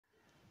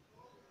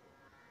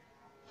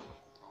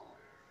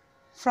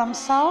From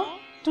Sa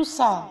to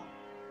Sa,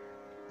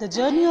 the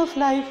journey of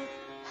life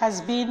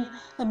has been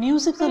a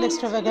musical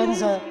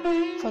extravaganza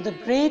for the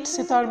great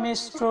sitar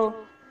maestro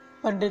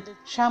Pandit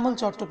Shyamal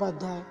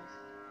Chattopadhyay.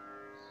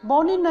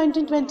 Born in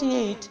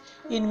 1928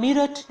 in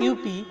Meerut,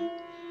 UP,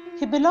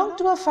 he belonged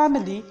to a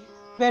family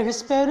where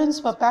his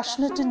parents were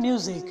passionate in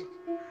music,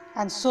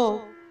 and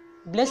so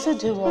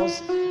blessed he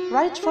was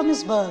right from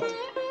his birth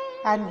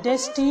and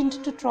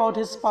destined to trod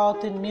his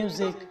path in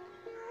music,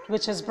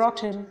 which has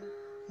brought him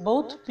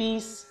both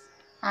peace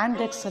and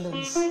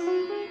excellence.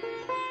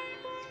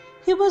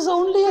 He was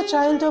only a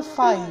child of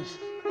 5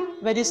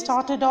 when he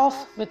started off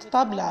with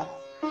tabla,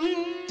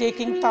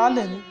 taking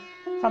talim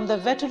from the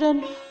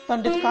veteran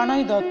Pandit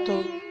Kanai Dattu,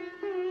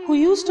 who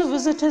used to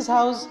visit his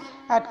house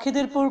at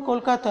Khidirpur,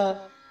 Kolkata,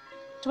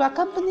 to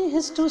accompany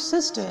his 2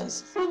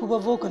 sisters who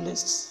were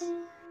vocalists.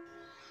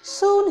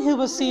 Soon he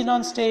was seen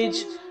on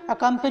stage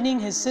accompanying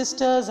his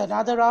sisters and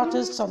other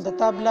artists on the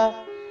tabla,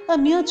 a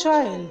mere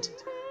child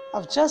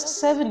of just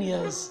 7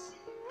 years.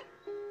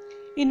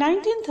 In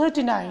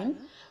 1939,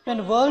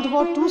 when World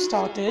War II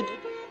started,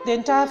 the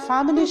entire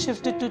family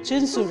shifted to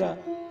Chinsura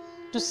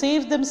to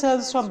save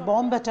themselves from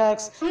bomb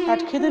attacks at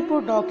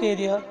Khidirpur dock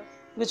area,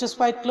 which was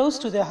quite close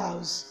to their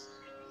house.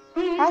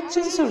 At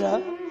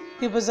Chinsura,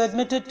 he was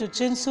admitted to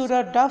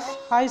Chinsura Duff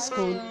High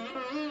School,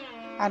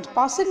 and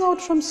passing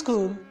out from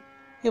school,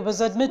 he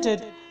was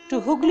admitted to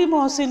Hooghly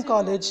Mohsin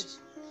College,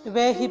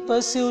 where he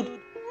pursued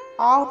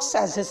arts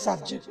as his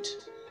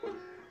subject.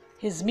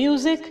 His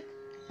music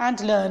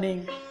and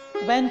learning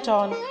went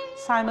on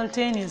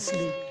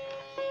simultaneously.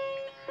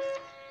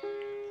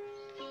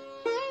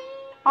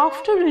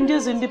 After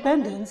India's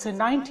independence in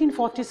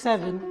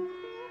 1947,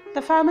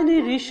 the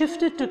family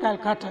reshifted to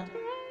Calcutta,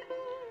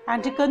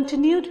 and he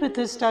continued with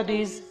his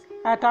studies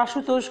at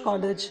Ashutosh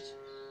College,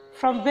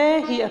 from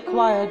where he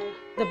acquired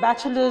the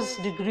bachelor's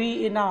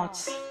degree in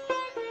arts.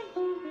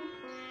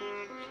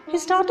 He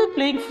started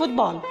playing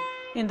football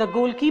in the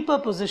goalkeeper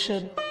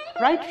position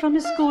right from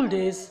his school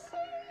days,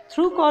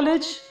 through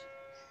college,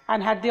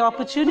 and had the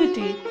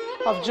opportunity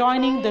of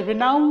joining the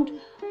renowned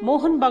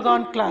Mohun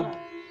Bagan Club.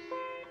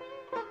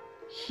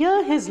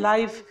 Here his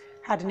life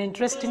had an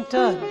interesting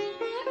turn.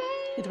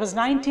 It was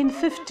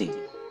 1950.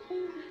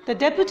 The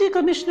Deputy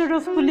Commissioner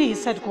of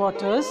Police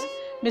Headquarters,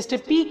 Mr.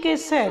 P.K.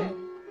 Sen,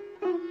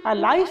 a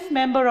life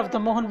member of the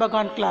Mohun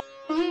Bagan Club,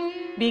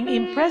 being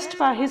impressed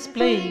by his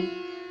playing,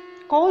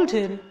 called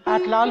him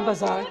at Lal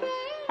Bazar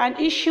and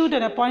issued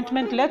an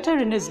appointment letter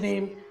in his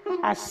name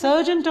as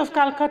Sergeant of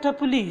Calcutta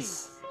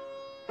Police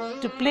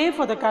to play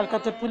for the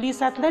Calcutta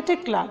Police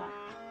Athletic Club,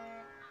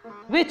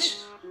 which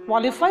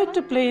qualified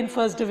to play in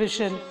First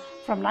Division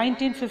from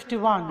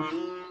 1951.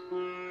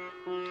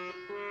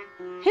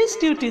 His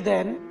duty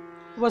then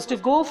was to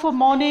go for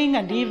morning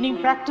and evening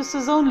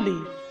practices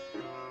only.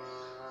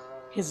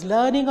 His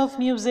learning of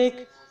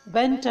music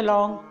went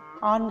along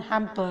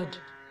unhampered.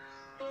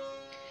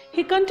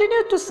 He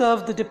continued to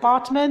serve the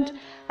department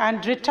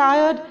and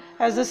retired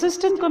as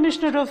Assistant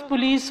Commissioner of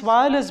Police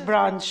Wireless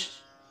Branch.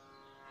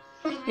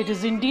 It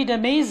is indeed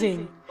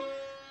amazing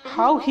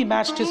how he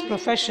matched his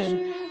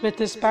profession with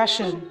his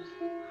passion,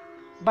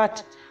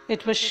 but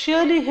it was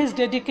surely his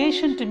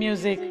dedication to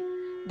music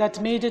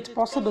that made it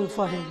possible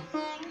for him.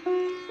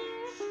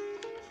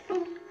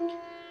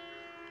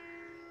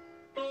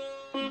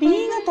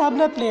 Being a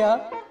tabla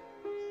player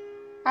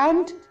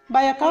and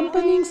by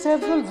accompanying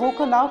several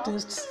vocal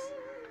artists,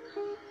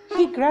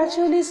 he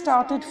gradually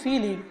started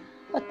feeling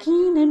a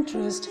keen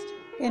interest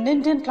in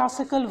Indian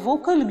classical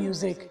vocal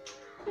music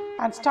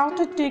and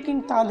started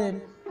taking talim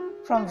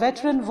from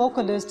veteran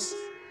vocalists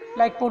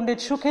like Pandit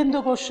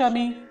Shukhendu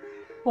Goswami,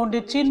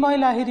 Pandit Chinmoy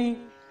Lahiri,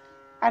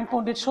 and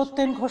Pandit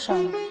Sotyen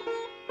Ghoshal.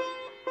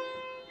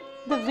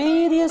 The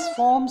various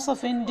forms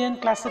of Indian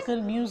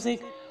classical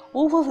music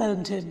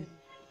overwhelmed him,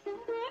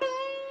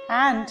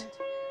 and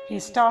he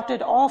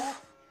started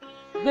off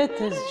with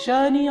his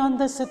journey on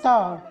the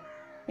sitar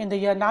in the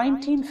year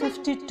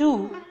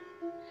 1952,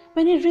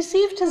 when he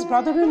received his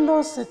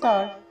brother-in-law's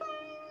sitar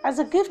as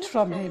a gift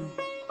from him.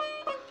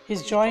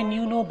 His joy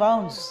knew no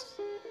bounds.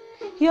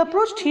 He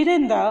approached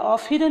Hirenda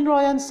of Hiren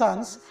Roy &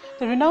 Sons,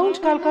 the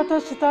renowned Calcutta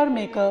sitar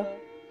maker,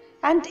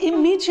 and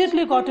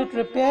immediately got it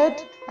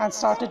repaired and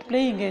started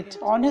playing it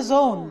on his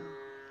own,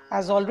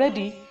 as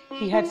already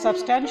he had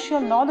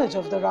substantial knowledge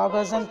of the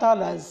ragas and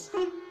talas.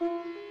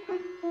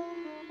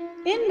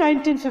 In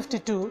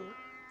 1952,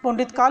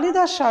 Pandit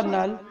Kalidas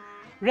Sharnal,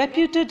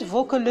 reputed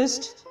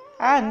vocalist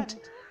and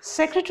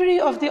Secretary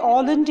of the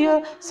All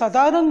India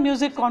Sadarang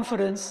Music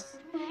Conference,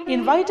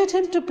 invited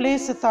him to play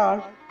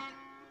sitar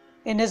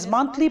in his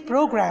monthly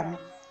program,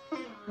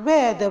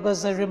 where there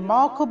was a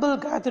remarkable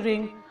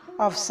gathering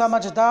of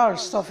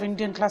samajdars of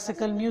Indian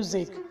classical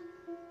music.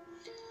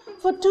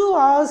 For 2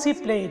 hours he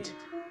played,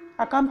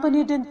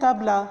 accompanied in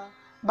tabla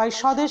by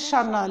Swadesh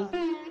Sharnal,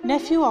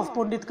 nephew of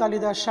Pandit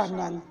Kalidas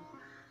Sharnal.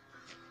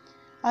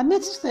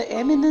 Amidst the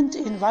eminent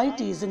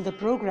invitees in the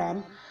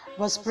program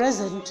was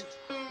present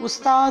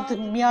Ustad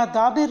Mia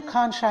Dabir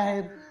Khan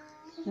Sahib,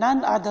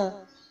 none other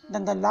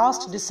than the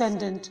last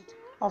descendant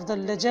of the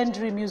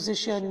legendary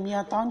musician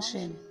Mia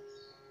Tanshen.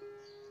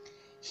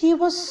 He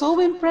was so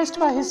impressed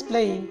by his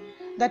playing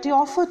that he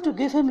offered to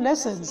give him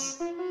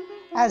lessons.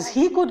 As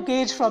he could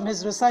gauge from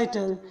his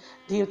recital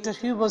that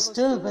he was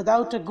still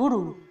without a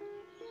guru.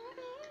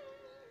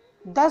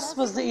 Thus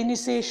was the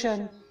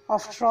initiation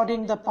of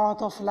treading the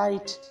path of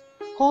light,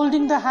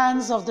 holding the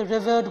hands of the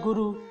revered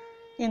guru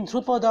in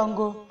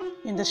Dhrupadango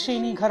in the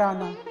Sheni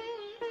Gharana.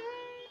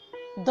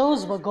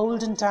 Those were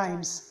golden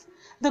times.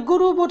 The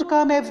guru would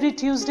come every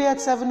Tuesday at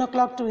 7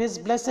 o'clock to his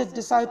blessed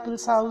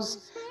disciple's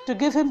house to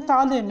give him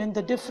talim in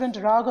the different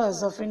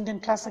ragas of Indian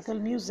classical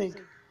music,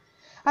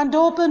 and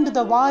opened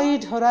the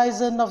wide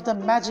horizon of the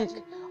magic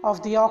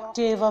of the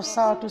octave of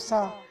sa to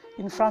sa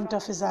in front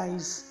of his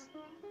eyes.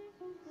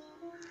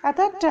 At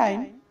that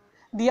time,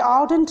 the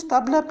ardent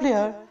tabla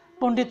player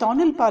Pandit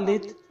Anil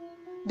Palit,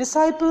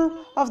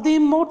 disciple of the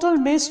immortal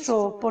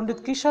maestro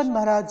Pandit Kishan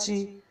Maharaj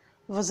Ji,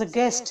 was a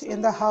guest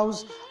in the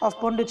house of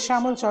Pandit Shree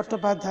Shyamal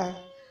Chattopadhyay,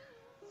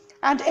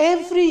 and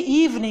every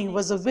evening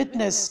was a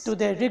witness to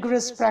their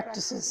rigorous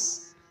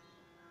practices.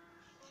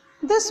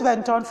 This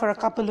went on for a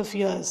couple of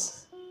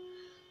years.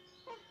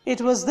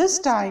 It was this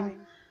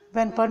time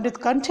when Pandit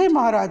Kanthe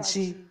Maharaj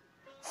Ji,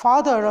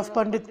 father of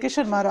Pandit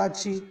Kishan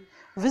Maharaj Ji,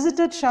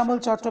 visited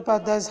Shyamal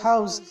Chattopadhyay's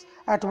house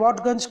at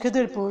Watganj,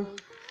 Khidirpur,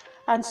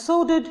 and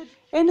so did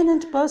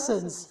eminent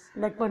persons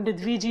like Pandit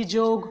V.G.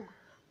 Jog,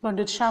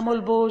 Pandit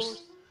Shyamal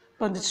Bose,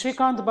 Pandit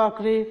Shrikant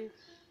Bakre,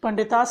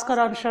 Pandit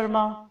Askaran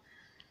Sharma,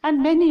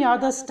 and many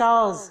other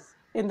stars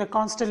in the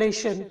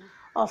constellation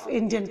of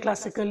Indian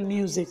classical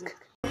music.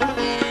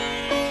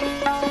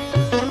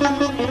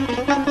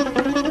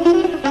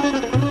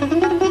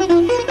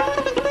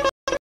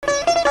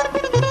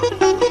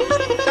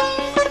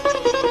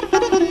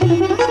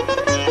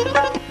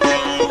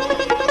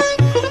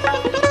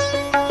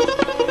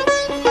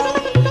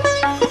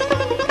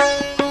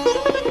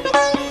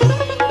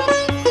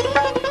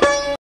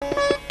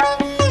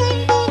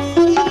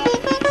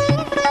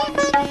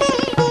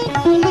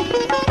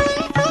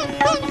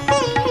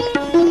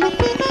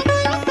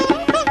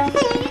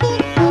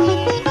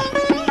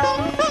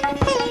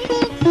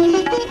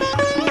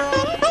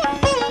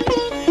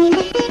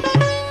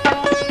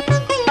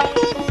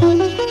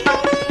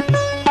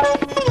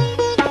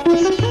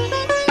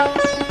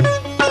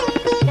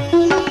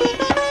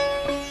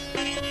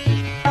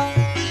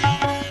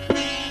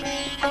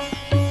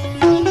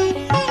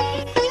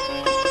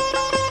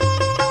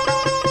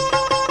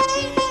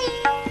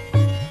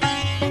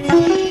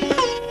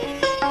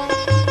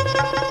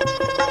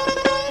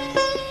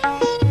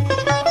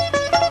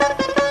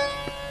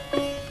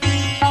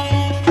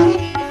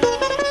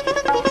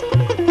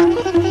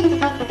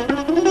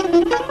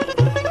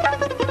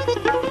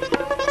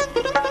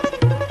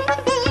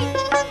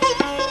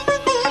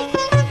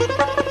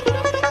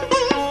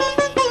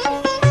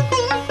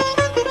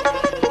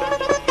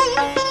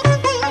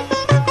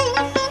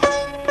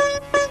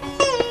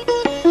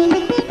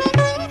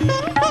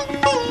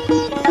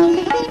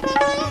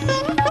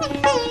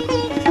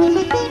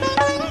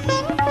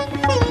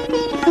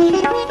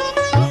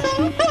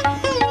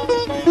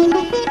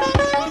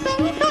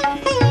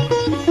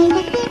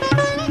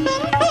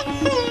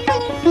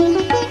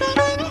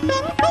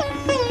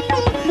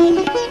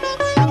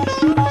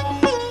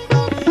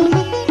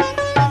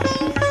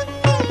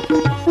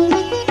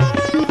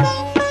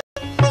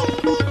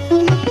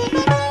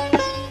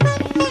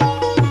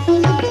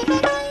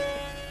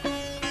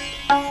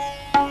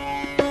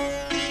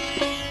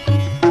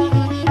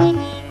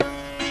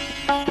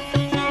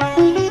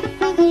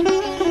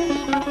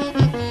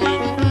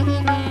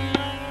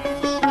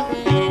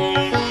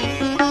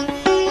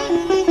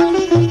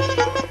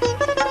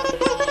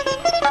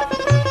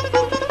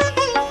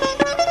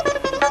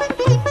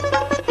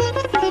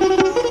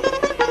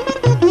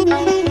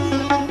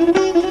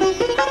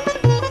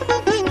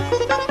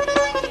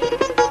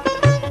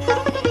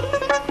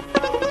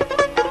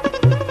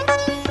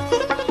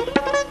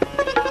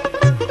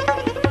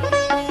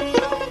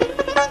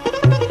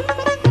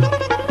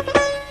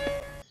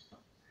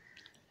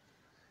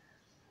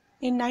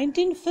 In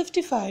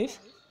 1955,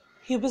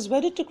 he was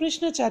wedded to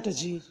Krishna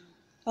Chatterjee,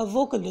 a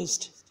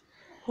vocalist,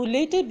 who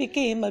later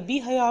became a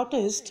Bihai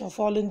artist of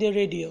All India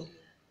Radio.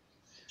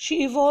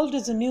 She evolved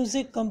as a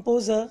music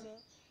composer,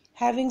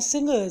 having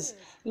singers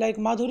like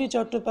Madhuri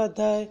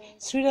Chattopadhyay,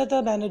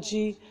 Srirata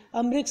Banerjee,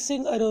 Amrit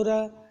Singh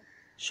Arora,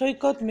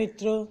 Shoikat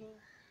Mitra,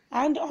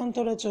 and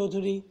Antara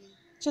Chaudhuri,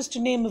 just to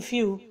name a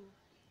few,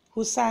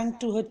 who sang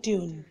to her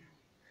tune.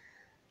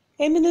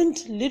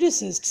 Eminent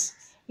lyricists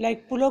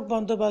like Pulak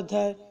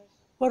Bandyopadhyay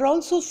were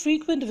also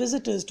frequent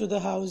visitors to the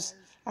house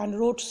and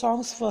wrote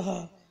songs for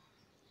her.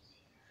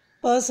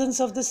 Persons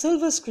of the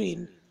silver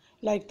screen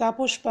like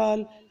Taposh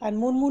Pal and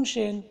Munmun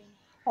Sen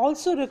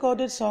also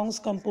recorded songs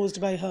composed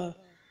by her.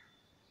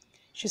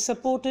 She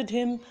supported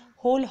him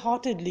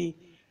wholeheartedly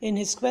in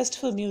his quest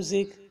for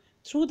music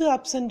through the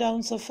ups and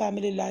downs of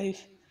family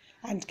life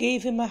and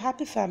gave him a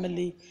happy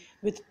family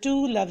with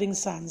 2 loving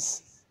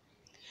sons.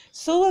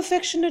 So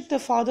affectionate the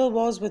father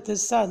was with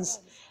his sons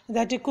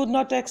that he could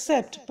not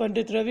accept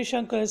Pandit Ravi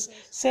Shankar's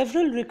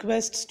several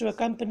requests to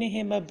accompany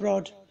him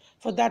abroad,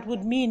 for that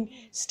would mean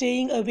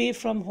staying away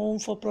from home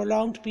for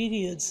prolonged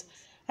periods,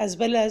 as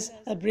well as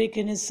a break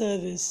in his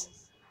service.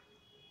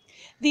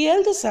 The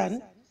elder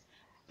son,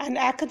 an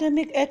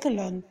academic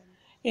echelon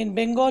in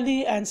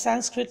Bengali and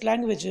Sanskrit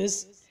languages,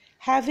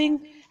 having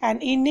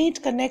an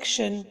innate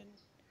connection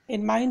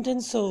in mind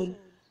and soul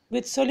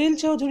with Salil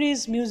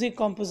Chowdhury's music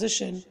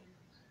composition,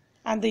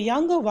 and the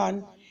younger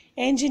one,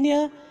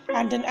 engineer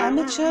and an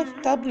amateur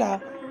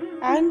tabla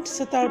and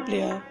sitar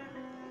player,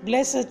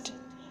 blessed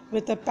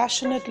with a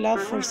passionate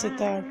love for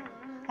sitar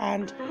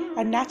and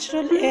a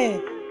natural heir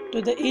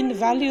to the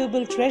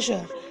invaluable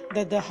treasure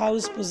that the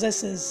house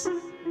possesses,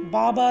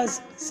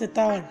 Baba's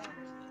sitar.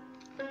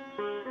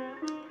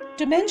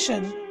 To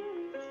mention,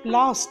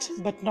 last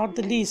but not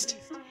the least,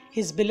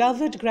 his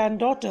beloved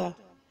granddaughter,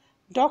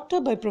 doctor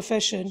by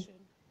profession,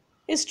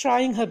 is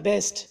trying her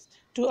best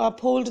to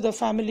uphold the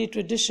family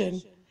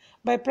tradition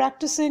by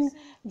practicing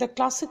the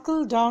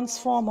classical dance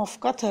form of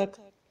Kathak,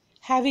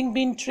 having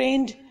been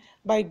trained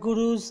by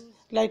gurus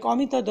like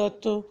Amita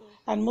Datta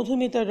and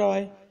Madhumita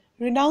Roy,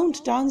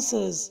 renowned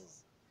dancers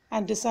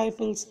and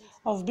disciples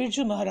of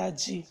Birju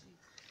Maharaj Ji.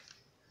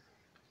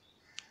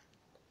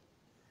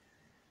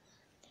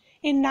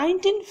 In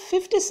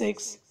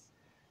 1956,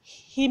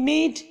 he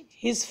made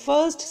his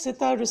first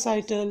sitar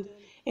recital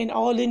in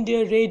All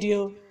India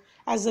Radio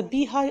as a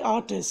Bihai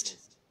artist,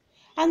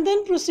 and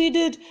then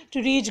proceeded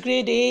to reach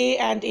grade A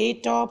and A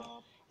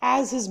top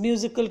as his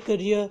musical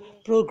career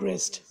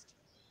progressed.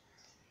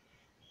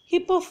 He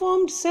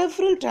performed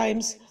several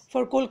times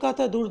for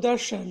Kolkata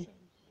Doordarshan,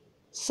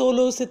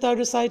 solo sitar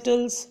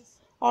recitals,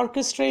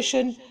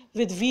 orchestration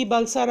with V.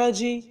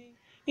 Balsaraji,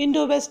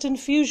 Indo-Western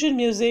fusion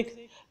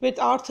music with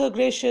Arthur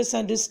Gracious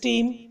and his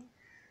team.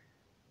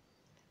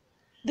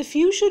 The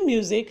fusion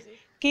music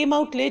came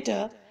out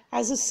later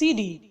as a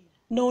CD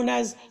known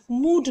as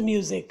Mood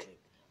Music,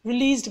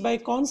 released by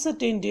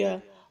Concert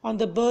India on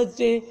the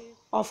birthday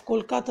of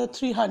Kolkata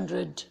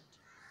 300.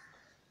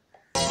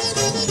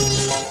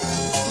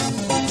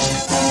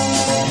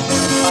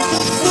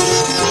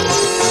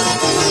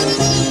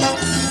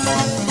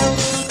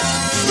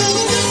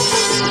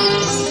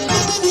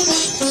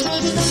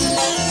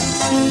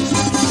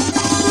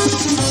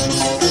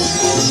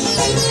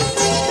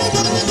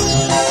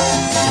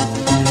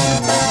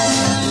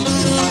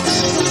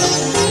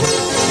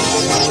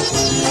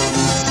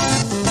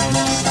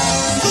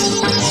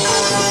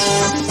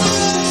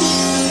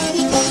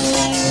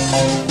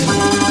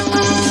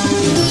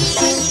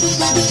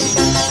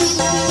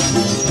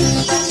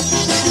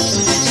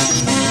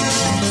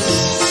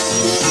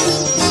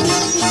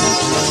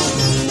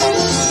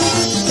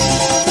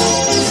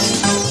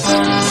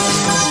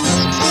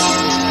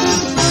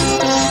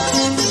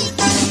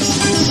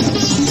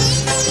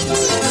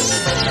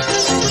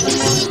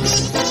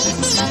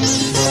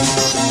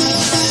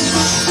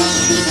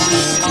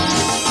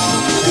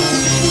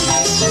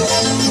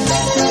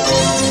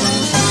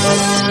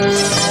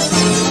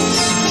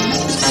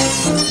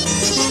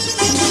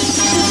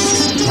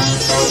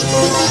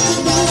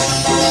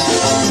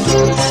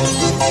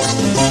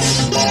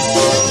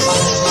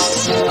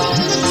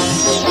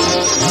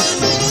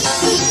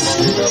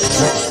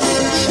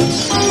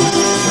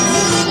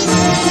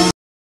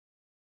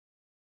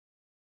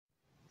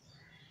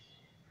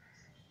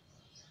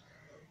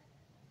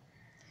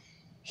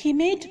 He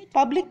made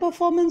public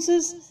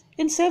performances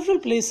in several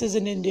places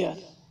in India,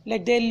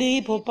 like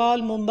Delhi, Bhopal,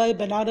 Mumbai,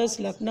 Banaras,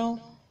 Lucknow,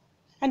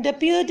 and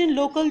appeared in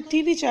local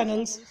TV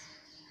channels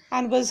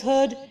and was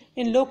heard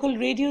in local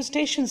radio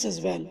stations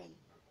as well.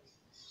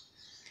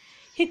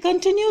 He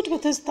continued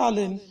with his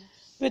talim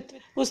with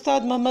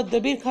Ustad Muhammad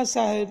Dabir Khan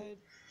Sahib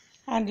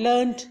and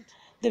learnt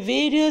the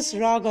various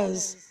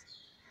ragas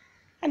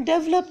and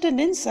developed an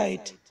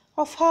insight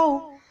of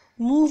how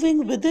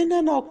moving within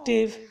an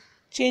octave,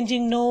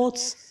 changing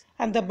notes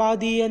and the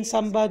badi and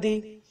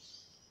sambadi,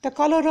 the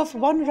color of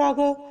one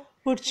raga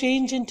would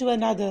change into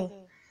another.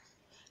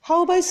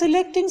 How by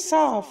selecting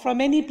sa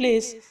from any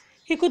place,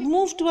 he could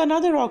move to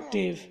another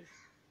octave.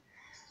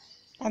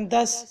 And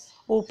thus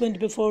opened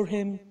before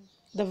him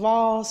the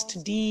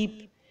vast,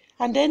 deep,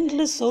 and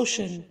endless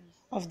ocean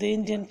of the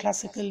Indian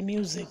classical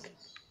music.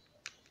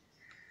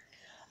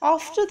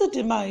 After the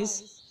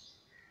demise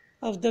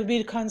of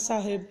Dabir Khan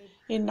Sahib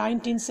in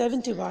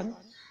 1971,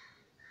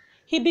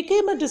 he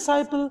became a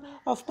disciple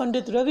of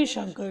Pandit Ravi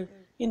Shankar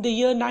in the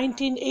year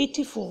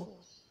 1984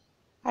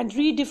 and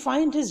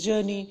redefined his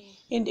journey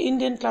in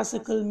Indian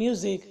classical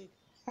music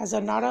as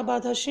a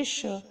Narabadha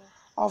Shishya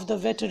of the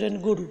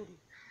veteran Guru.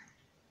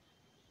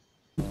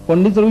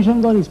 Pandit Ravi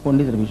Shankar is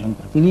Pandit Ravi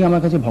Shankar. Tini amar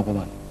kache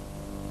bhagavan.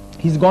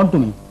 He is God to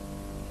me.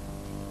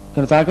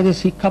 Karon tar kache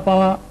শিক্ষা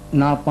পাওয়া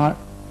না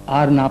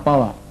আর না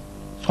পাওয়া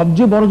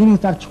সবচেয়ে বড় জিনিস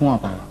তার ছোঁয়া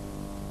পাওয়া,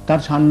 তার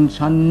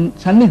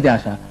সান্নিধ্যে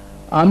আসা।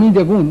 আমি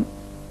দেখুন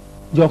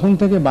যখন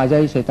থেকে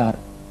বাজাই সেতার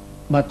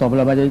বা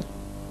তবলা বাজাই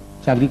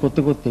চাকরি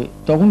করতে করতে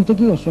তখন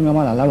থেকেই ওর সঙ্গে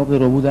আমার আলাপ হতো।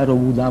 রবুদা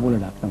রবুদা বলে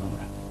ডাকতাম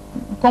আমরা,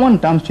 কমন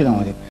টার্মস ছিল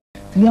আমাদের।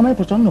 তিনি আমায়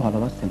প্রচণ্ড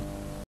ভালোবাসতেন।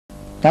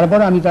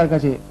 তারপরে আমি তার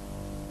কাছে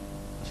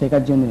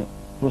শেখার জন্য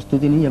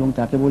প্রস্তুতি নিই এবং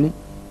তাকে বলি,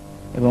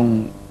 এবং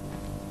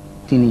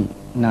তিনি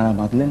নাড়া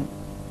বাঁধলেন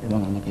এবং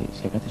আমাকে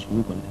শেখাতে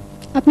শুরু করলেন।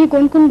 আপনি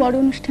কোন কোন বড়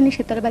অনুষ্ঠানে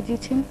সেতার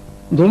বাজিয়েছেন?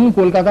 ধরুন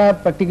কলকাতা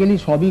প্র্যাকটিক্যালি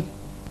সবই,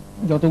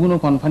 যতগুলো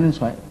কনফারেন্স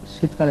হয়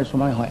শীতকালের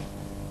সময় হয়,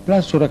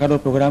 প্লাস ছোটখাটো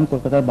প্রোগ্রাম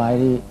কলকাতার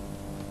বাইরে,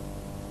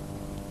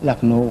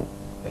 লখনৌ,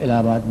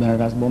 এলাহাবাদ,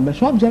 বেনারস, বোম্বে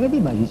সব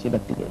জায়গাতেই বাজিয়েছি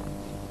প্র্যাকটিক্যালি।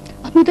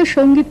 আপনি তো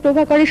সঙ্গীত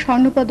প্রভাকরে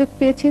স্বর্ণপদক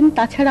পেয়েছেন,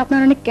 তাছাড়া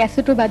আপনার অনেক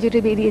ক্যাসেটও বাজারে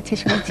বেরিয়েছে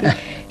শুনেছি।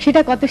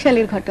 সেটা কত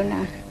সালের ঘটনা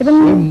এবং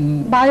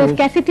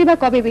ক্যাসেটটি বা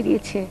কবে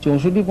বেরিয়েছে?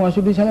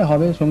 64-65 সালে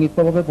হবে। সঙ্গীত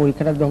প্রভাকরের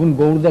পরীক্ষাটা যখন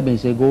গৌরদা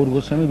বেঁচে, গৌর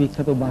গোস্বামী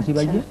বিখ্যাত বাঁশি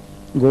বাজিয়ে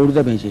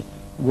গৌরদা বেঁচে,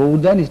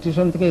 গৌরদা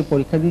স্টেশন থেকে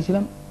পরীক্ষা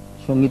দিয়েছিলাম,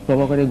 সঙ্গীত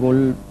প্রভাকরে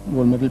গোল্ড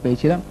মেডেল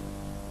পেয়েছিলাম।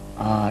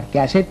 আর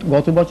ক্যাসেট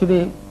গত বছরে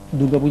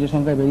দুর্গাপুজোর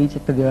সংখ্যায় বেরিয়েছে,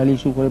 একটা দেওয়ালি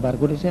ইস্যু করে বার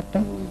করেছে একটা,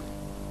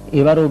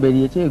 এবারও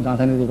বেরিয়েছে,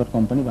 গাঁথানি রেকর্ড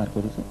কোম্পানি বার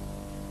করেছে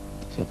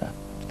সেটা।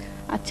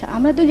 আচ্ছা,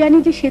 আমরা তো জানি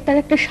যে সেতার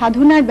একটা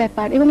সাধনার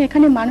ব্যাপার এবং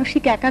এখানে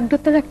মানসিক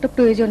একাগ্রতার একটা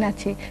প্রয়োজন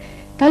আছে,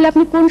 তাহলে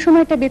আপনি কোন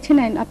সময়টা বেছে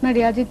নেন আপনার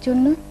রেয়াজের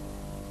জন্য?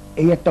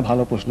 এই একটা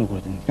ভালো প্রশ্ন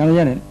করেছেন। কেন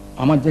জানেন,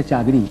 আমার যে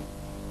চাকরি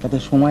তাতে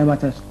সময়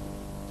বাঁচার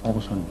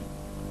অবসর নেই।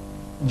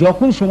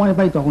 যখন সময়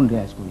পাই তখন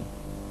রেয়াজ করি।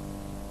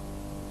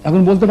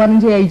 এখন বলতে পারেন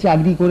যে এই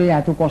চাকরি করে,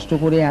 এত কষ্ট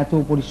করে, এত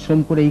পরিশ্রম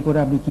করে, এই করে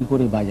আপনি কি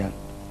করে বাজান?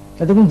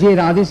 দেখুন, যে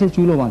রাঁধে সে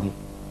চুলো বাঁধে।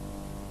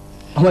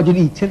 আমার যদি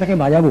ইচ্ছে থাকে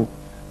বাজাবো,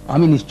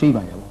 আমি নিশ্চয়ই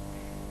বাজাবো,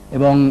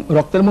 এবং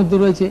রক্তের মধ্যে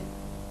রয়েছে,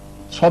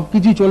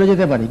 সবকিছুই চলে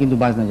যেতে পারে কিন্তু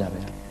বাজনা যাবে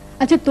না।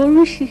 আচ্ছা, তরুণ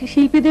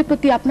শিল্পীদের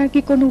প্রতি আপনার কি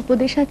কোনো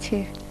উপদেশ আছে?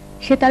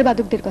 সেতার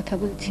বাদকদের কথা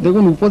বলছি।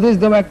 দেখুন, উপদেশ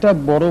দেওয়া একটা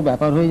বড়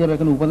ব্যাপার হয়ে যাবে,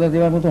 কারণ উপদেশ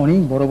দেওয়ার মতো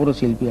অনেক বড় বড়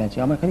শিল্পী আছে।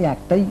 আমার খালি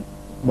একটাই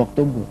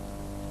বক্তব্য,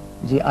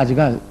 যে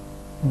আজকাল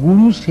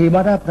গুরু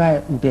সেবাটা প্রায়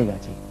উঠে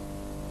গেছে।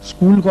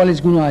 স্কুল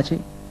কলেজগুলো আছে,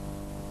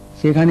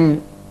 সেখানে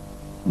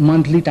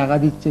মান্থলি টাকা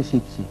দিচ্ছে,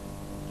 শিখছে,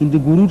 কিন্তু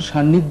গুরুর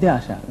সান্নিধ্যে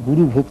আসা,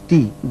 গুরু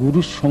ভক্তি,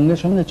 গুরুর সঙ্গে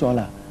সঙ্গে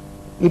চলা,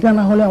 এটা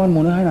না হলে আমার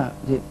মনে হয় না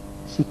যে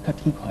শিক্ষা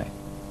ঠিক হয়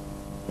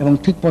এবং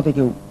ঠিক পথে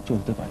কেউ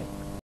চলতে পারে।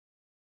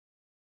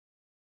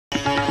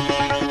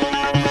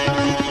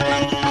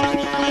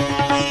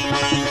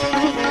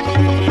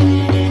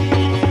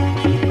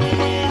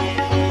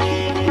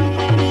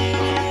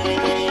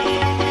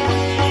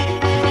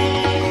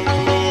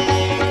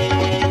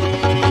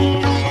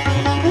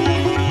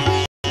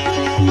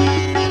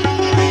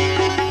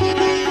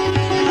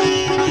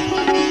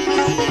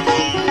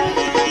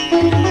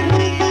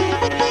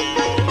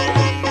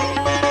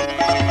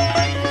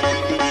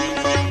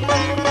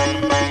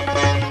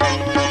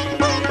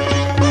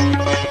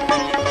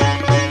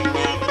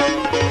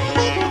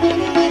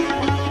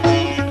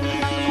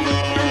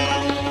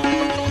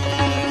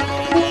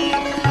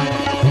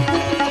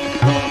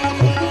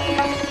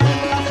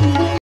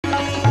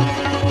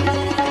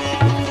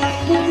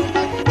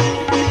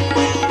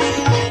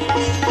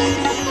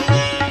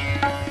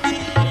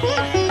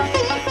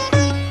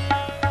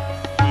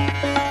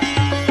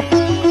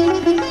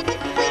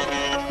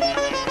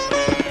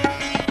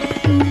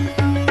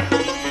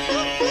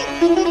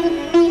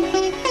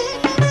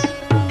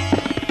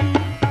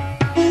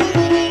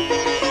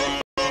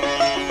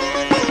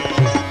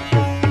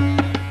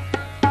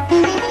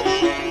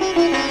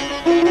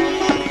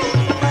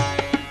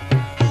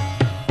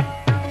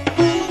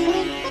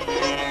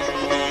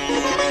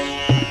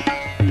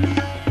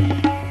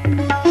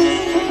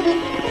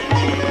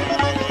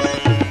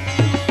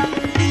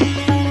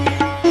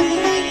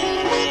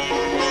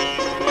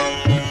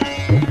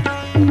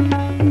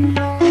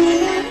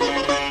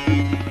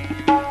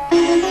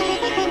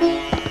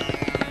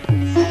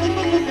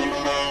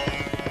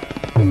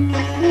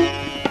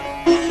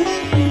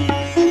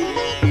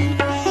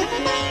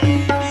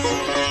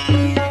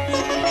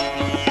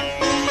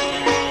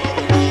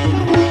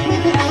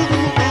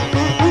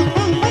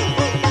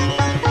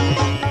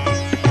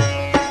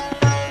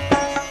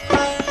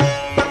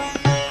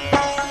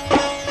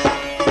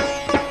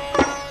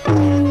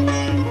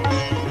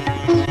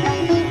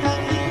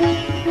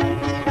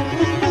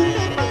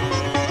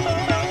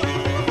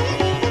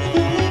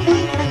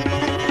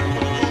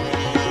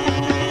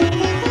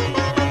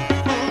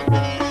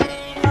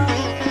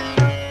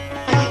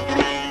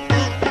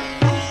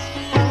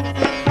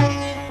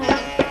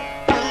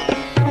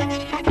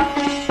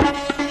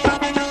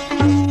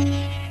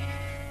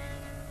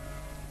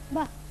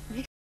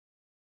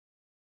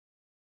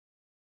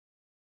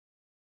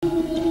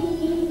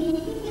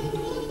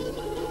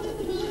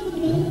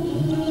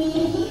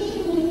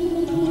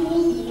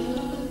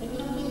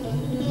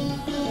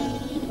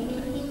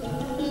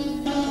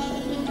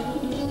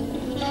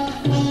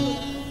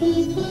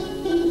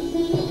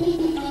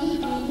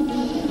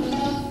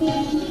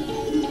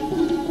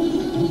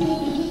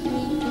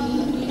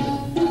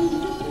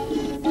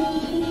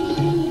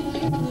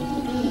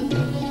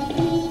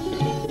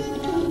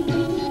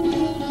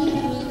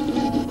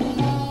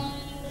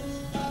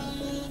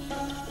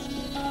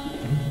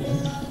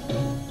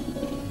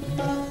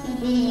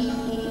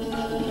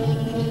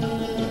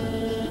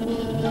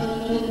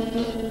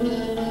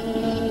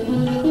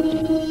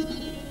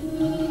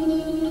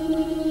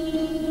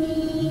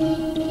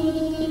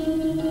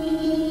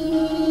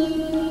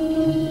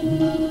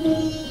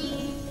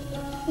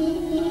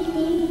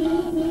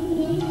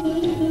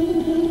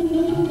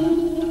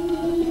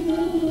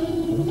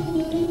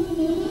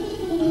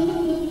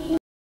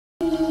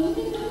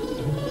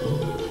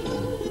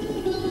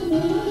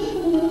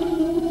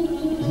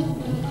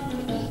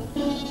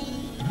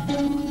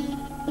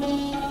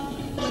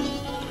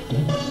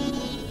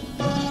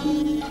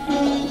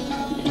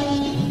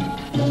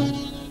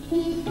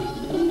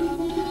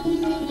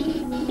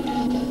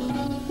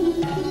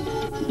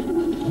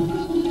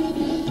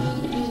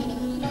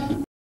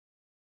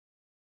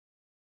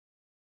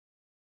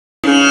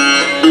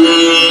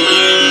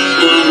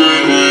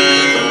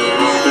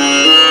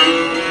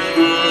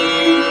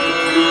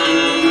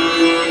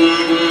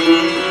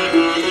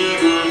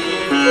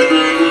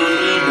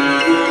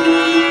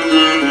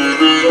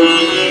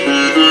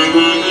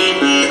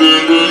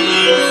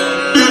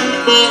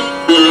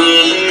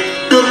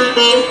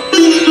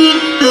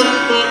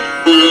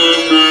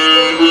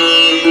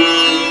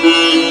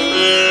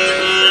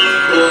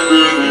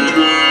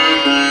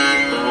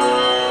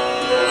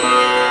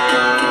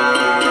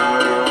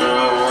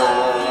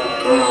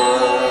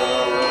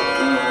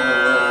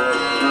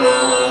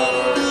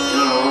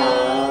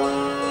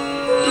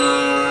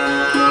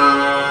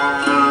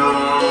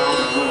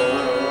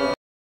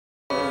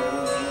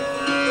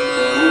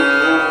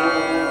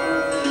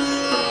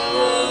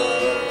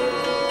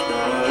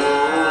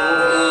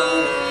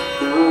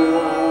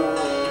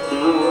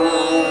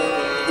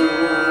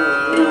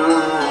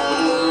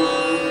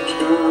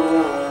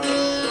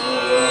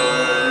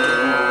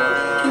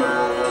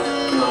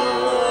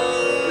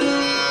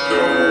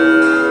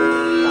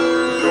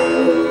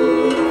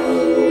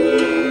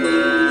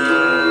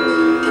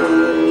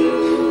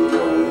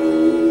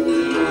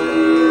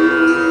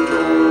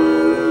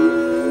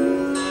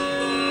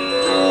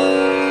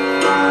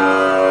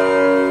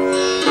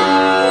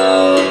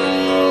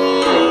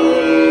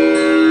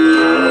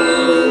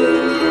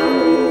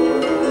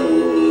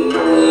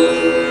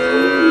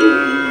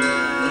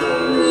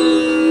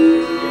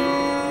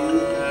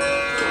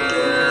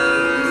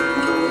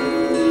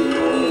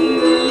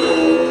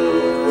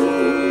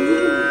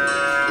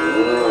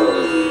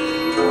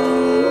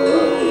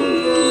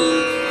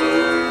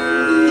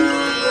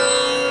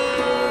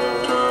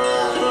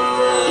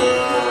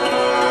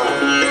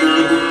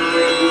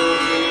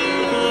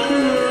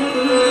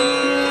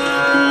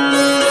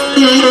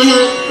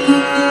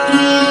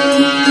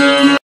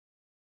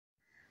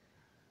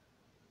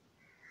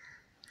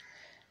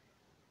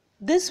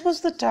 this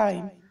was the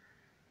time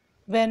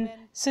when,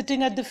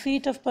 sitting at the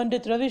feet of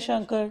Pandit Ravi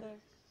Shankar,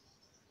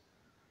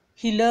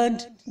 he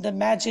learned the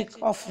magic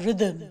of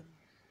rhythm,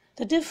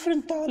 the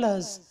different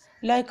talas,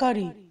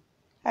 laikari,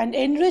 and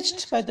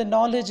enriched by the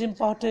knowledge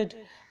imparted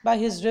by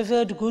his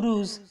revered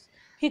gurus,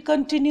 he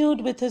continued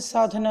with his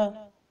sadhana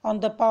on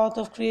the path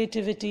of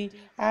creativity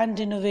and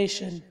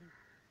innovation.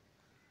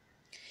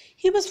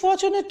 He was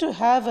fortunate to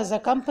have as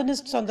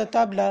accompanists on the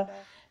tabla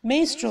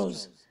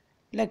maestros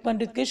like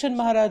Pandit Kishan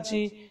Maharaj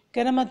Ji,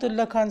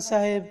 Keramatullah Khan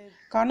Sahib,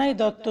 Kanai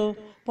Datto,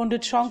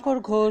 Pandit Shankar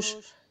Ghosh,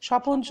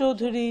 Shapon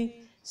Chaudhuri,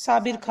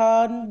 Sabir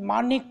Khan,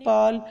 Manik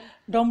Pal,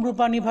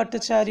 Domrupani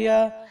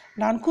Bhattacharya,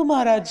 Nanku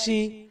Maharaj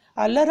Ji,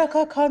 Allah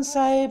Rakha Khan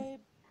Sahib,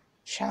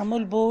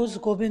 Shyamul Bose,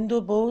 Gobindo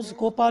Bose,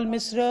 Gopal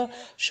Misra,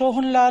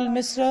 Shohanlal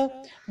Misra,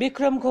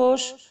 Bikram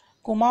Ghosh,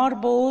 Kumar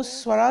Bose,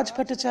 Swaraj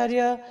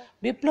Bhattacharya,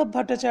 Biplab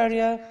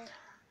Bhattacharya,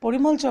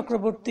 Porimal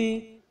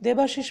Chakraborty,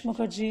 Debashish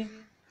Mukherjee,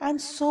 and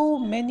so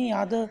many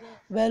other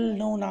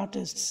well-known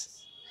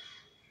artists.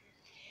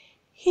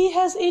 He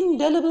has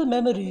indelible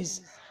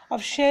memories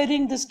of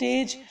sharing the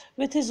stage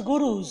with his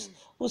gurus,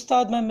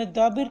 Ustad Muhammad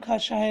Dabir Khan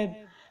Sahib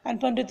and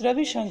Pandit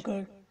Ravi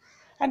Shankar,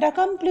 and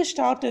accomplished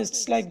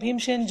artists like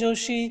Bhimsen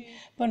Joshi,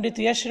 Pandit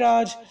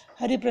Yashraj,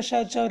 Hari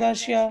Prasad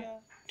Chaurashia,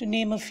 to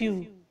name a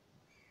few.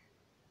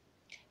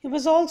 He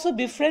was also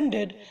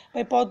befriended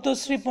by Padma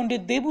Shri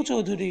Pandit Debu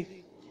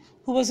Chaudhuri,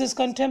 who was his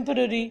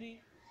contemporary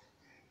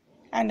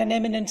and an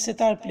eminent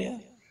sitar player.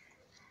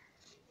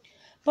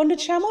 Pandit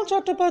Shyamal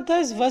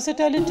Chattopadhyay's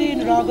versatility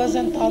in ragas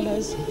and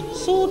talas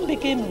soon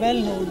became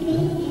well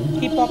known.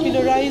 He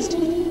popularized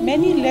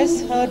many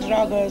less heard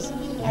ragas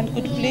and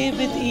could play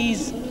with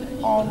ease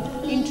on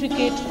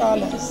intricate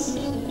talas.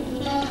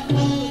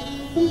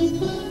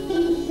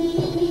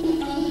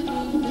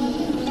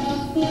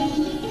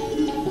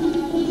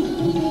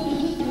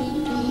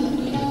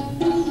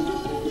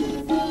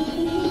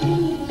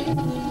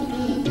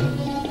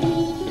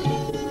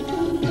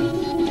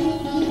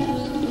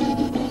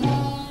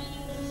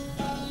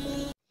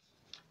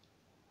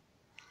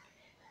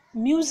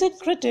 Music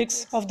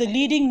critics of the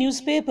leading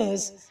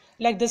newspapers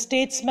like The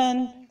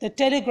Statesman, The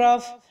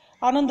Telegraph,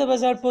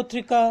 Anandabazar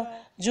Potrika,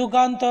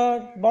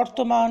 Jugantar,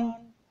 Bartaman,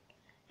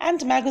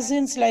 and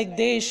magazines like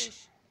Desh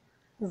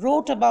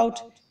wrote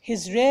about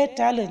his rare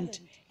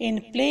talent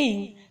in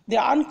playing the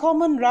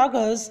uncommon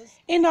ragas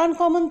in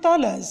uncommon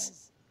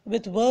talas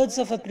with words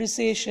of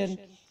appreciation,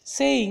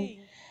 saying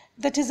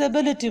that his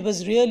ability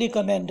was really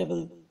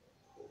commendable.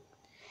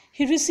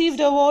 He received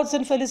awards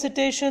and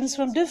felicitations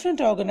from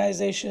different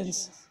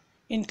organizations,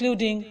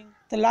 including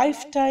the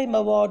Lifetime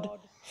Award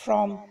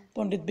from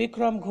Pandit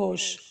Bikram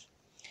Ghosh.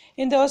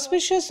 In the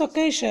auspicious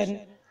occasion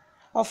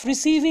of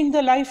receiving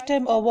the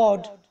Lifetime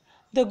Award,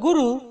 the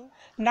Guru,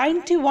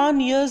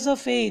 91 years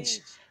of age,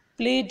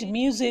 played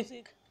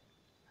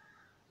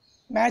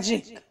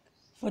magic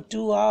for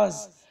 2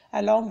 hours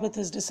along with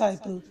his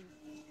disciple.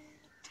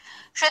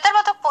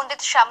 সেতারবাদক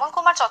পণ্ডিত শ্যামল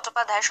কুমার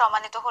চট্টোপাধ্যায়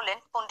সম্মানিত হলেন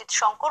পণ্ডিত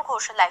Shankar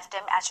Ghosh life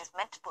time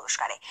achievement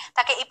পুরস্কারে।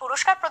 তাকে এই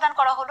পুরস্কার প্রদান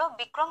করা হলো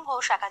Vikram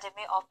Ghosh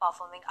academy of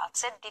performing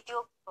আর্টসের ২য়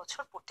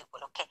বছর পূর্তি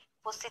উপলক্ষে।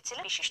 উপস্থিত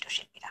ছিলেন বিশিষ্ট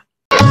শিল্পীরা।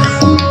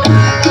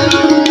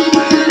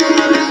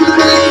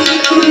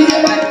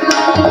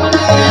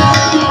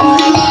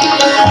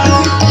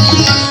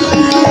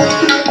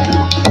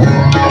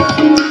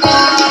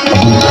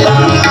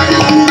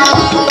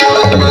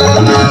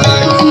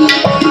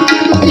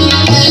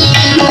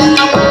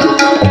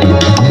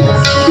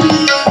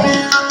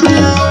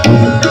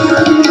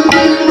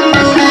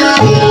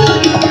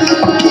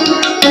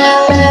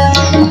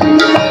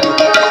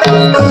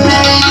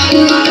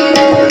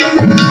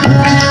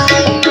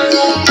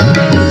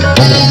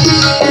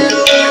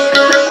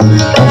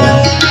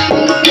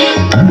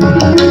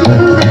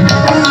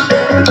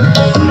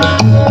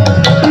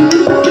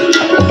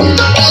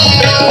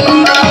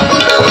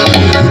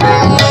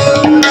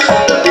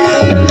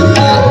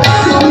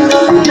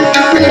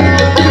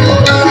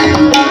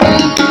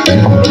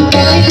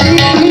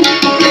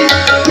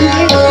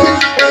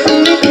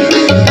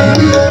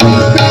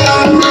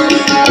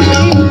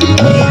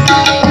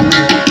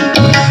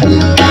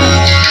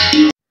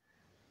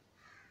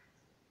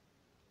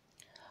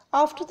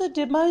 After the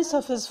demise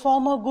of his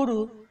former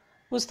guru,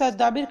 Ustad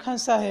Dabir Khan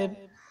Sahib,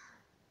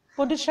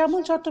 Pandit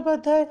Shyamal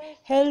Chattopadhyay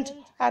held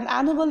an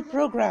annual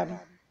program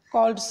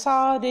called Sa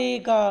Re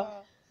Ga,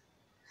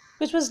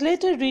 which was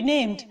later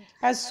renamed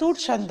as Sur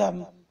Chandam,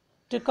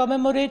 to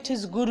commemorate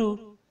his guru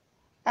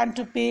and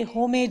to pay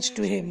homage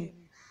to him.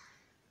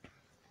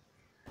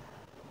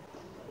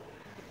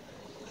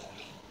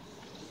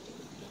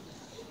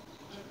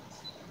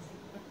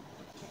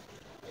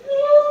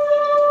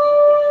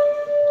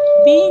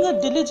 Being a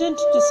diligent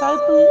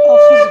disciple of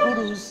his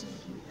gurus,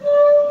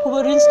 who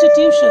were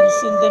institutions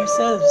in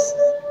themselves,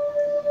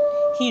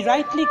 he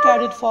rightly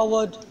carried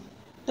forward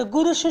the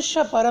Guru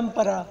Shishya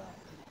Parampara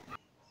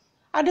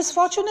and is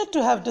fortunate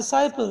to have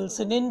disciples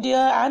in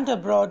India and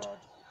abroad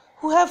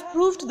who have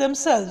proved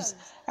themselves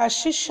as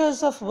Shishyas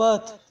of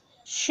worth,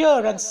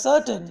 sure and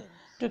certain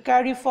to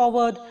carry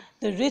forward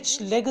the rich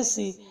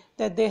legacy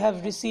that they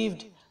have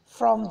received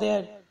from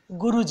their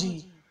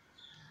Guruji.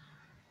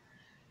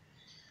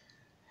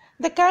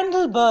 The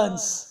candle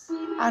burns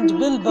and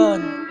will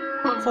burn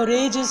for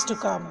ages to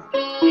come,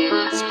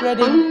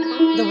 spreading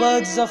the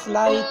words of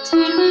light,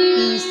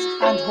 peace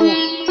and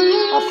hope,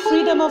 of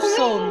freedom of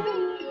soul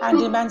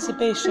and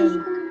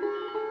emancipation.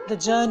 The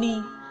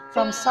journey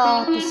from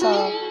sa to sa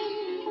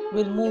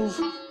will move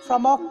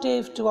from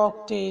octave to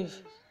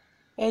octave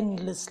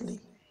endlessly.